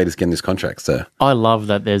one of these ladies getting this contract. So I love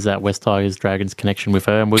that there's that West Tigers Dragons connection with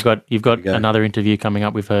her, and you've got another interview coming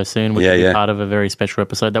up with her soon, which will be part of a very special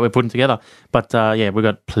episode that we're putting together. But we've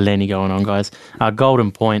got plenty going on, guys.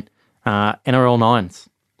 Golden Point, NRL Nines.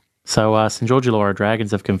 So St George Illawarra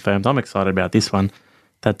Dragons have confirmed. I'm excited about this one.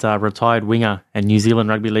 That retired winger and New Zealand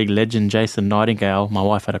Rugby League legend Jason Nightingale, my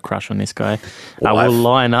wife had a crush on this guy, will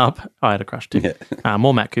line up. I had a crush too. Yeah.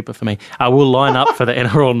 More Matt Cooper for me. Will line up for the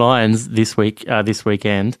NRL Nines this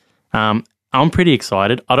weekend. I'm pretty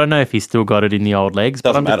excited. I don't know if he's still got it in the old legs,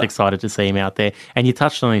 but I'm just excited to see him out there. And you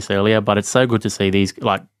touched on this earlier, but it's so good to see these,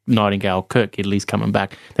 like Nightingale, Kirk Gidley's coming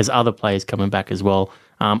back. There's other players coming back as well.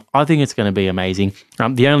 I think it's going to be amazing.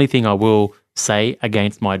 The only thing I will say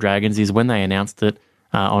against my Dragons is when they announced it,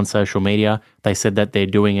 on social media, they said that they're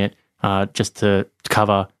doing it just to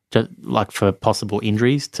cover, just like for possible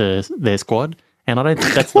injuries to their squad. And I don't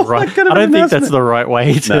think that's the right. I don't think that's the right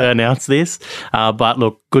way to announce this. But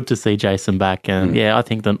look, good to see Jason back, and I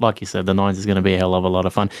think that, like you said, the Nines is going to be a hell of a lot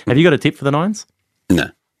of fun. Have you got a tip for the Nines? No.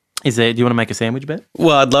 Do you want to make a sandwich bet?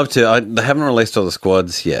 Well, I'd love to. They haven't released all the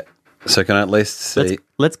squads yet, so can I at least see?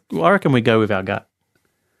 I reckon we go with our gut.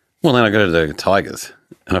 Well, then I go to the Tigers.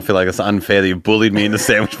 And I feel like it's unfair that you bullied me into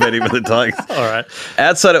sandwich betting with the Tigers. All right.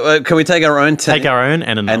 Outside of, can we take our own team? Take our own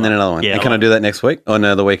and another one. Yeah, and can I do that next week? Or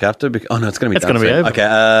no, the week after? Oh, no, it's going to be done. It's going to be over. Okay,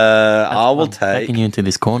 I will take... Taking you into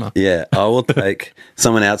this corner. Yeah, I will take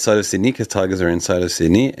someone outside of Sydney, because Tigers are inside of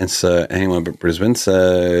Sydney, and so anyone but Brisbane.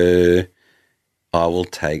 So I will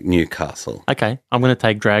take Newcastle. Okay, I'm going to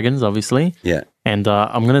take Dragons, obviously. Yeah. And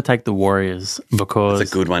I'm going to take the Warriors because... That's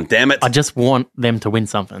a good one. Damn it. I just want them to win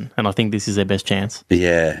something, and I think this is their best chance.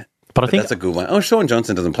 Yeah. But I think that's a good one. Oh, Sean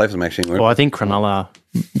Johnson doesn't play for them, actually. Well, I think Cronulla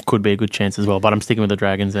could be a good chance as well, but I'm sticking with the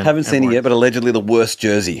Dragons. Haven't seen it yet, but allegedly the worst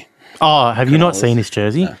jersey. Oh, have you not seen this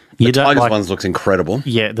jersey? No. The Tigers ones looks incredible.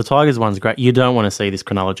 Yeah, the Tigers one's great. You don't want to see this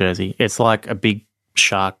Cronulla jersey. It's like a big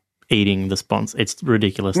shark eating the sponsor. It's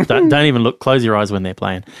ridiculous. Don't even look. Close your eyes when they're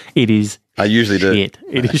playing. It is. I usually shit. Do.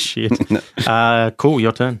 It is shit. Cool.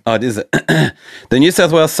 Your turn. Oh, it is. The New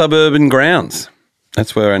South Wales Suburban Grounds.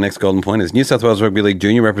 That's where our next golden point is. New South Wales Rugby League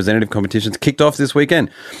Junior Representative competitions kicked off this weekend.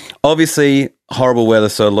 Obviously, horrible weather,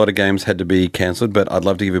 so a lot of games had to be cancelled, but I'd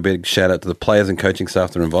love to give a big shout out to the players and coaching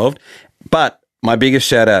staff that are involved. But my biggest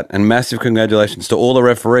shout out and massive congratulations to all the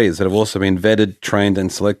referees that have also been vetted, trained and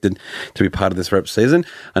selected to be part of this rep season.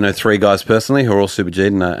 I know 3 guys personally who are all super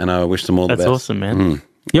G'd, and I wish them all the best. That's awesome, man.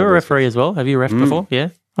 You're a referee as well. Have you reffed before? Yeah?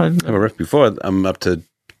 I've a ref before. I'm up to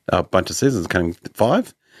a bunch of seasons, coming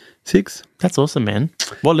 5, 6. That's awesome, man.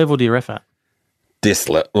 What level do you ref at? This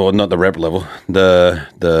level, well, not the rep level.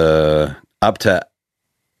 The up to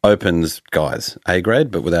opens guys, A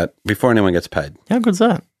grade, but before anyone gets paid. How good's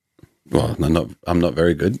that? Well, I'm not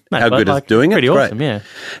very good. No, how good is doing it? Pretty awesome, great.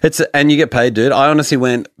 Yeah. And you get paid, dude. I honestly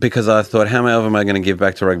went because I thought, how many of them am I going to give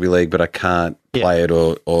back to rugby league, but I can't play it,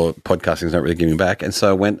 or podcasting's not really giving back. And so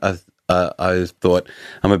I went. I thought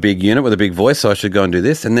I'm a big unit with a big voice, so I should go and do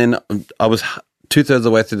this. And then I was 2/3 of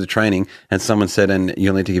the way through the training, and someone said, "And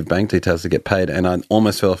you'll need to give bank details to get paid." And I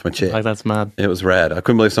almost fell off my chair. Like, that's mad. It was rad. I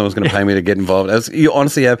couldn't believe someone was going to pay me to get involved. You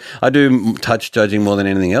honestly have. I do touch judging more than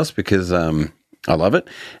anything else because I love it.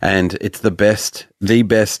 And it's the best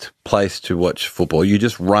place to watch football. You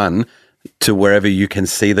just run to wherever you can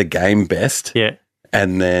see the game best. Yeah.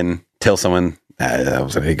 And then tell someone, that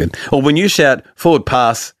wasn't very good. Or when you shout forward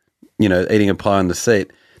pass, eating a pie on the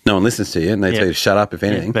seat, no one listens to you and they tell you to shut up, if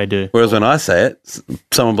anything. Yeah, they do. Whereas when I say it,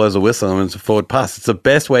 someone blows a whistle and it's a forward pass. It's the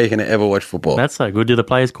best way you can ever watch football. That's so good. Do the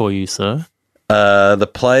players call you, sir? The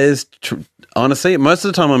players, honestly, most of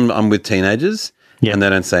the time I'm with teenagers and they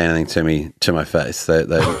don't say anything to my face.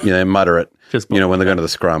 They mutter it, when they're going to the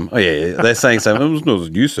scrum. Oh, yeah. They're saying something. It was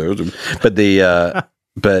you, sir.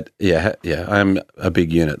 But I'm a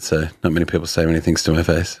big unit, so not many people say many things to my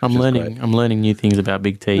face. I'm learning new things about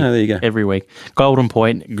Big T there you go. every week. Golden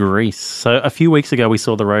Point, Greece. So a few weeks ago, we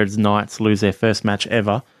saw the Rhodes Knights lose their first match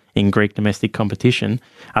ever in Greek domestic competition.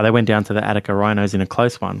 They went down to the Attica Rhinos in a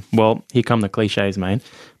close one. Well, here come the cliches, mate.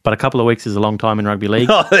 But a couple of weeks is a long time in rugby league.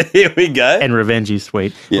 Oh, here we go. And revenge is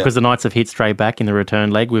sweet because the Knights have hit straight back in the return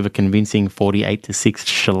leg with a convincing 48-6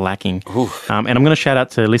 shellacking. And I'm going to shout out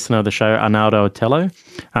to listener of the show, Arnaldo Otello.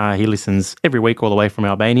 He listens every week all the way from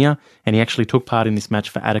Albania, and he actually took part in this match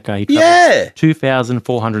for Attica. He traveled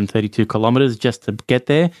 2,432 kilometres just to get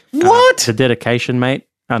there. What? The dedication, mate.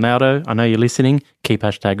 Arnaldo, I know you're listening. Keep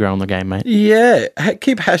hashtag growing the game, mate. Yeah.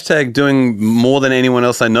 Keep hashtag doing more than anyone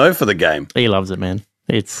else I know for the game. He loves it, man.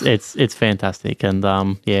 It's fantastic. And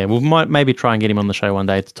we might maybe try and get him on the show one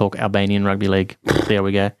day to talk Albanian rugby league. See how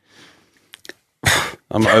we go.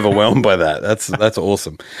 I'm overwhelmed by that. That's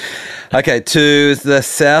awesome. Okay, to the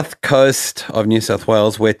south coast of New South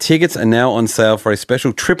Wales, where tickets are now on sale for a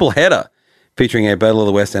special triple header featuring a Battle of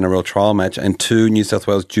the West NRL trial match and 2 New South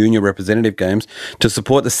Wales junior representative games to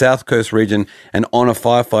support the South Coast region and honour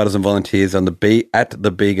firefighters and volunteers at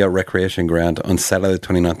the Bega Recreation Ground on Saturday the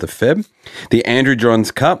 29th of Feb. The Andrew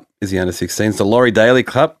Johns Cup is the under-16s. The Laurie Daly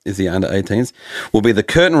Cup is the under-18s. Will be the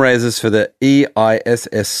curtain raisers for the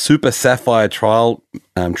EISS Super Sapphire trial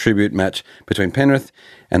tribute match between Penrith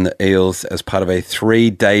and the Eels as part of a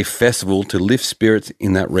 3-day festival to lift spirits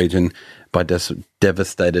in that region by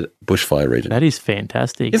devastated bushfire region. That is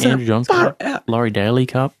fantastic. Isn't Andrew Johns Cup, Laurie Daly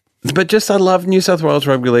Cup. But I love New South Wales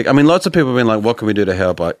Rugby League. I mean, lots of people have been like, what can we do to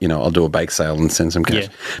help? I'll do a bake sale and send some cash.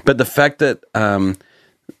 Yeah. But the fact that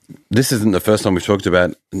this isn't the first time we've talked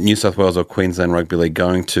about New South Wales or Queensland Rugby League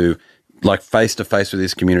going to face-to-face with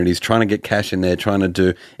these communities, trying to get cash in there, trying to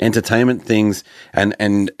do entertainment things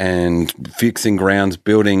and fixing grounds,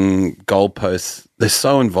 building goalposts. They're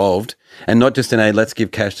so involved. And not just in let's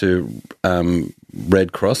give cash to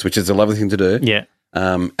Red Cross, which is a lovely thing to do. Yeah.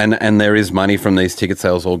 And there is money from these ticket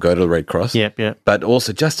sales all go to the Red Cross. Yeah. But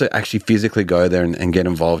also just to actually physically go there and get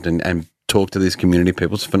involved and talk to these community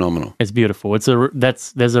people, it's phenomenal. It's beautiful.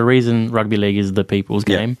 There's a reason rugby league is the people's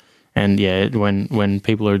game. And when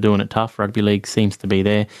people are doing it tough, rugby league seems to be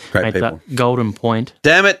there. Great people. That Golden Point.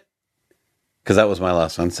 Damn it. Because that was my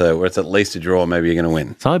last one. So where it's at least a draw, maybe you're going to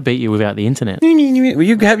win. So I beat you without the internet. Well,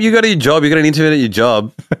 you got your job. You got an internet at your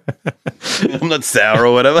job. I'm not sour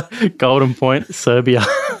or whatever. Golden Point, Serbia.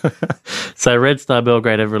 So Red Star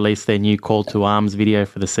Belgrade have released their new Call to Arms video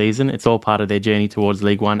for the season. It's all part of their journey towards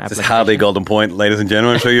League One application. It's hardly Golden Point, ladies and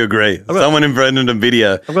gentlemen. I'm sure you agree. Someone invented a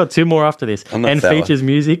video. I've got 2 more after this. And sour. Features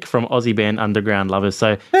music from Aussie band Underground Lovers.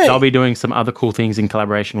 So they'll be doing some other cool things in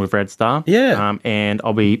collaboration with Red Star. Yeah. And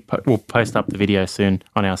we'll post up the video soon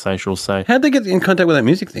on our socials. So how'd they get in contact with that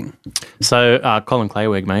music thing? So Colin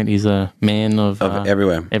Clayweg, mate, he's a man of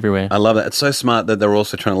everywhere. Everywhere. I love that. It's so smart that they're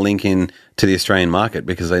also trying to link in to the Australian market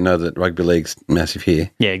because they know that rugby league's massive here.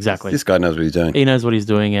 Yeah, exactly. This guy knows what he's doing. He knows what he's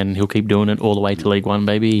doing, and he'll keep doing it all the way to League One,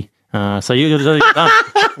 baby. So you're done. I'm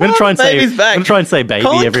going to try and say. I'm going to try and say baby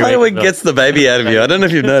Colin every week. Clayweg gets the baby out of you. I don't know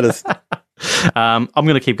if you've noticed. I'm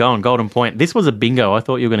going to keep going. Golden Point. This was a bingo. I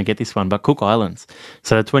thought you were going to get this one, but Cook Islands.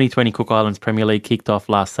 So the 2020 Cook Islands Premier League kicked off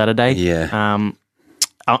last Saturday. Yeah.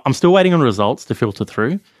 I'm still waiting on results to filter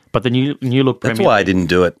through, but the new look Premier That's why I didn't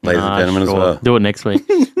do it, ladies and gentlemen, as well. Do it next week.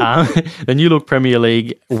 The new look Premier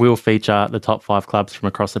League will feature the top 5 clubs from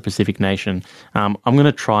across the Pacific nation. I'm going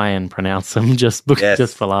to try and pronounce them just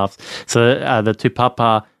for laughs. So the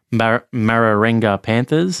Tupapa Mararenga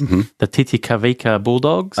Panthers, the Titikavika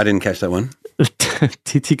Bulldogs. I didn't catch that one.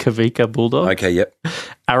 Titikavika Bulldogs. Okay, yep.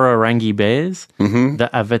 Ararangi Bears, the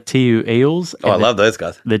Avatiu Eels. Oh, I love those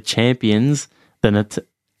guys. The champions, the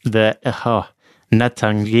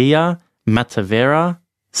Natangia Matavera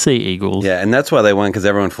Sea Eagles. Yeah, and that's why they won, because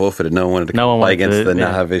everyone forfeited. No one wanted to play against the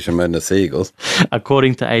Nahavishamunda Sea Eagles.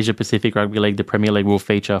 According to Asia Pacific Rugby League, the Premier League will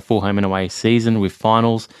feature a full home and away season with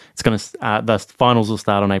finals. It's going to the finals will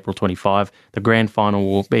start on April 25. The grand final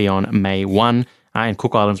will be on May 1. And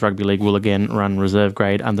Cook Islands Rugby League will again run reserve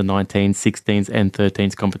grade under 19s, 16s, and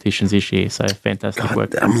 13s competitions this year. So fantastic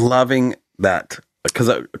work. I'm loving that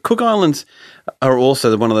because Cook Islands are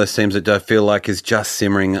also one of those teams that I feel like is just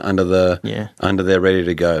simmering under there, ready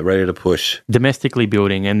to go, ready to push. Domestically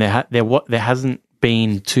building, and there hasn't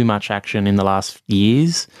been too much action in the last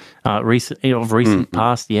years, recent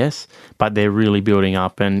past, yes, but they're really building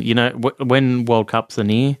up. And when World Cups are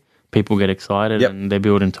near, people get excited and they're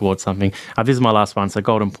building towards something. This is my last one. So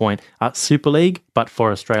Golden Point, Super League, but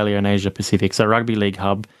for Australia and Asia Pacific. So Rugby League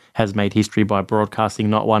Hub has made history by broadcasting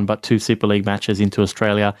not one but two Super League matches into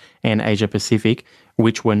Australia and Asia Pacific,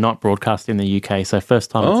 which were not broadcast in the UK. So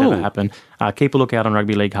first time it's ever happened. Keep a lookout on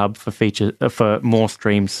Rugby League Hub for more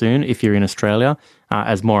streams soon if you're in Australia,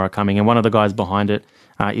 as more are coming. And one of the guys behind it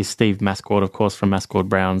is Steve Mascord, of course, from Mascord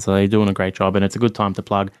Browns. So they're doing a great job, and it's a good time to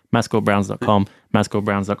plug mascordbrowns.com,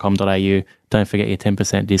 mascordbrowns.com.au. Don't forget your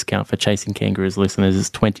 10% discount for Chasing Kangaroos listeners. It's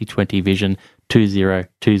 2020 Vision,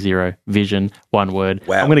 2020 Vision, one word.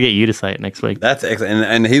 Wow. I'm going to get you to say it next week. That's excellent.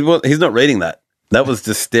 And he's not reading that. That was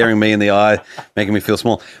just staring me in the eye, making me feel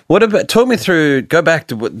small. Talk me through, go back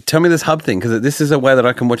to, tell me this hub thing, because this is a way that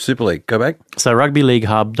I can watch Super League. Go back. So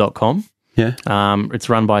rugbyleaguehub.com. Yeah. It's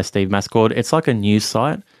run by Steve Mascord. It's like a news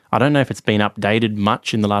site. I don't know if it's been updated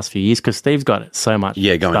much in the last few years because Steve's got so much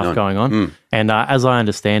stuff going on. And as I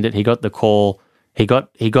understand it, he got the call. He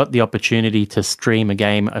got the opportunity to stream a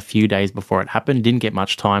game a few days before it happened. Didn't get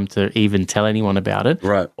much time to even tell anyone about it.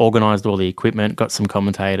 Right. Organised all the equipment, got some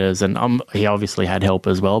commentators, and he obviously had help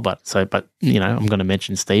as well. But I'm going to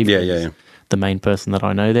mention Steve. Yeah. The main person that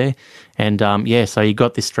I know there. And so he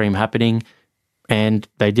got this stream happening. And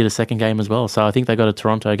they did a second game as well. So I think they got a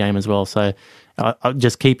Toronto game as well. So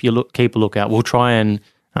just keep a lookout. We'll try and,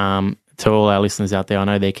 to all our listeners out there, I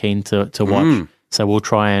know they're keen to watch. So we'll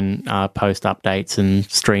try and post updates and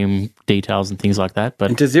stream details and things like that. But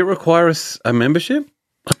and does it require us a membership?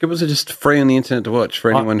 Like, was it just free on the internet to watch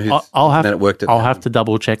for anyone who's internet worked at I'll have to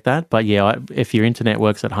double check that. But yeah, if your internet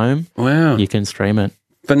works at home, you can stream it.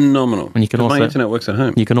 Phenomenal. And you can also, my internet works at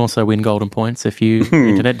home. You can also win golden points if your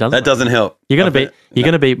internet doesn't. That doesn't help. You're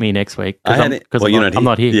gonna beat me next week because I'm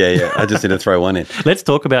not here. Yeah. I just need to throw one in. Let's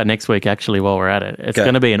talk about next week actually while we're at it. It's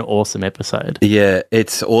going to be an awesome episode. Yeah,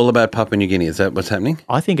 it's all about Papua New Guinea. Is that what's happening?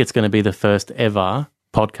 I think it's going to be the first ever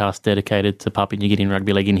podcast dedicated to Papua New Guinea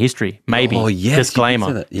Rugby League in history. Maybe. Oh, yes.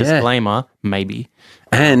 Disclaimer. Yeah. Disclaimer, maybe.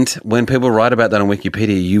 And when people write about that on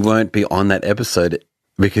Wikipedia, you won't be on that episode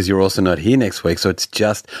because you're also not here next week. So it's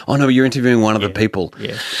just, you're interviewing one of the people.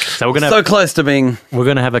 Yeah. So we're going to close to being. We're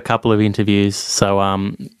going to have a couple of interviews. So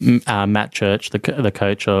Matt Church, the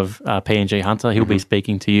coach of PNG Hunter, he'll be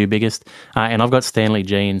speaking to you, Biggest. And I've got Stanley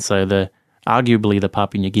Jean, so arguably the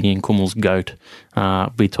Papua New Guinean Kumul's GOAT.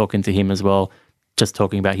 Be talking to him as well, just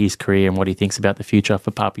talking about his career and what he thinks about the future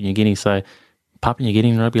for Papua New Guinea. So Papua New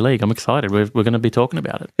Guinea Rugby League. I'm excited. We're going to be talking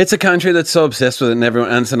about it. It's a country that's so obsessed with it,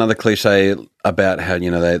 and it's another cliche about how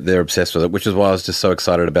they're obsessed with it, which is why I was just so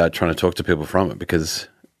excited about trying to talk to people from it because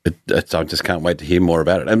I just can't wait to hear more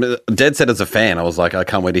about it. I mean, dead set as a fan, I was like, I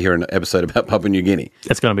can't wait to hear an episode about Papua New Guinea.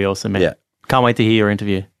 It's going to be awesome, man. Yeah, can't wait to hear your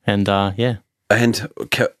interview. And And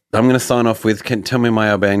I'm going to sign off with. Tell me my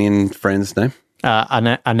Albanian friend's name.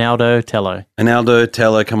 Arnaldo Tello. Arnaldo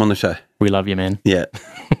Tello, come on the show. We love you, man. Yeah.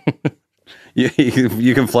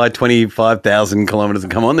 You can fly 25,000 kilometers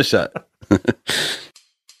and come on the show.